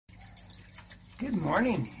Good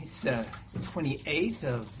morning. It's the 28th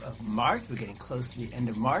of March. We're getting close to the end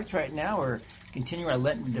of March right now. We're continuing our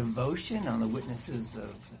Lenten devotion on the witnesses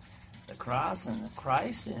of the cross and the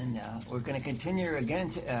Christ, and we're going to continue again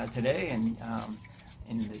today in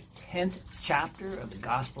the 10th chapter of the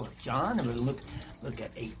Gospel of John, and we'll look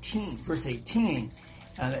at verse 18,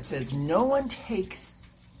 that says, "No one takes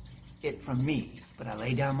it from me, but I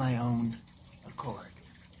lay down my own accord."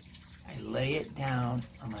 I lay it down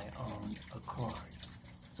on my own accord.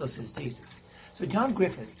 So says Jesus. So John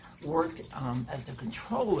Griffith worked as the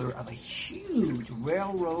controller of a huge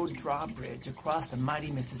railroad drawbridge across the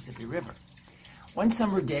mighty Mississippi River. One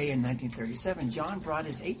summer day in 1937, John brought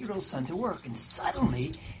his 8-year-old son to work, and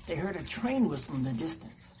suddenly they heard a train whistle in the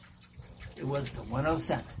distance. It was the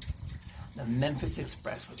 107, the Memphis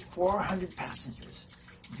Express, with 400 passengers.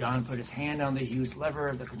 John put his hand on the huge lever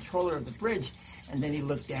of the controller of the bridge, and then he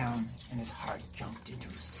looked down, and his heart jumped into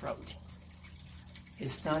his throat.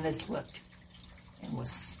 His son had slipped and was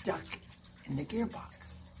stuck in the gearbox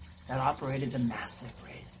that operated the massive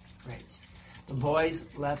bridge. The boy's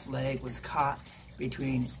left leg was caught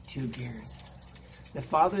between two gears. The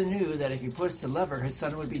father knew that if he pushed the lever, his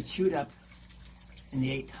son would be chewed up in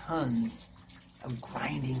the 8 tons of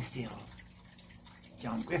grinding steel.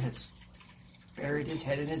 John Griffith buried his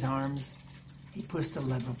head in his arms. He pushed the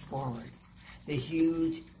lever forward. The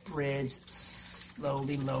huge bridge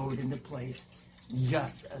slowly lowered into place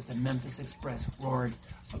just as the Memphis Express roared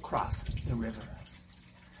across the river.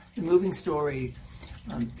 The moving story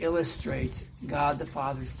illustrates God the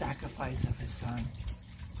Father's sacrifice of his son.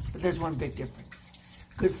 But there's one big difference.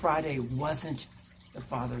 Good Friday wasn't the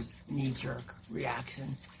Father's knee-jerk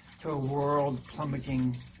reaction to a world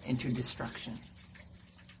plummeting into destruction.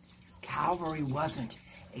 Calvary wasn't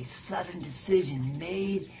a sudden decision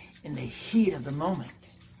made in the heat of the moment.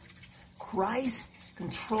 Christ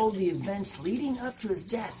controlled the events leading up to his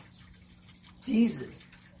death. Jesus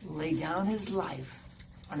laid down his life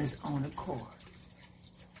on his own accord.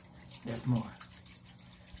 There's more.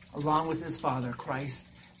 Along with his Father, Christ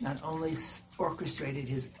not only orchestrated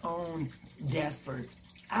his own death for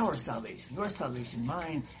our salvation, your salvation,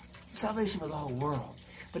 mine, salvation for the whole world,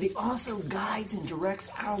 but he also guides and directs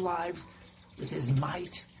our lives with his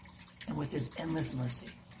might and with his endless mercy.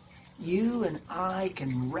 You and I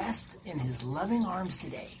can rest in his loving arms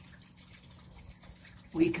today.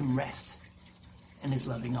 We can rest in his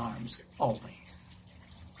loving arms always.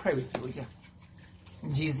 Pray with me, would you?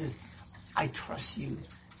 Jesus, I trust you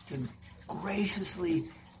to graciously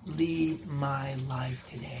lead my life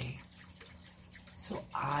today so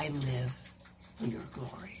I live for your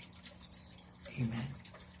glory. Amen.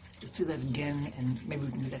 Let's do that again, and maybe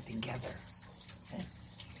we can do that together. Okay?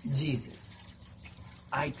 Jesus,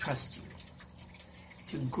 I trust you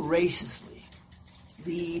to graciously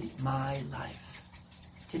lead my life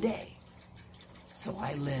today so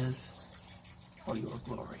I live for your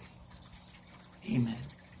glory. Amen.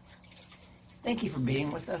 Thank you for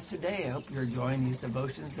being with us today. I hope you're enjoying these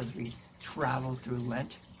devotions as we travel through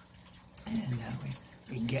Lent and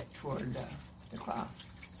we get toward the cross.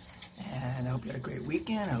 And I hope you had a great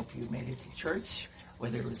weekend. I hope you made it to church,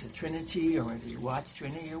 whether it was at Trinity or whether you watched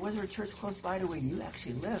Trinity or whether a church close by to where you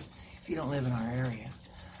actually live, if you don't live in our area.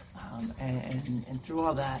 And through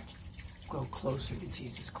all that, grow closer to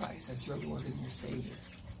Jesus Christ as your Lord and your Savior.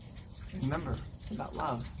 Remember, it's about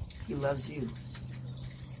love. He loves you.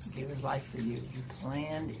 He gave his life for you. He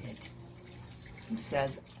planned it. He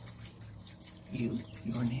says,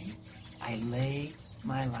 your name, I lay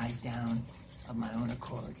my life down of my own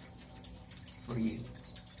accord for you.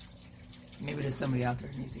 Maybe there's somebody out there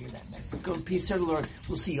who needs to hear that message. Go in peace, serve the Lord.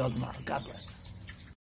 We'll see you all tomorrow. God bless.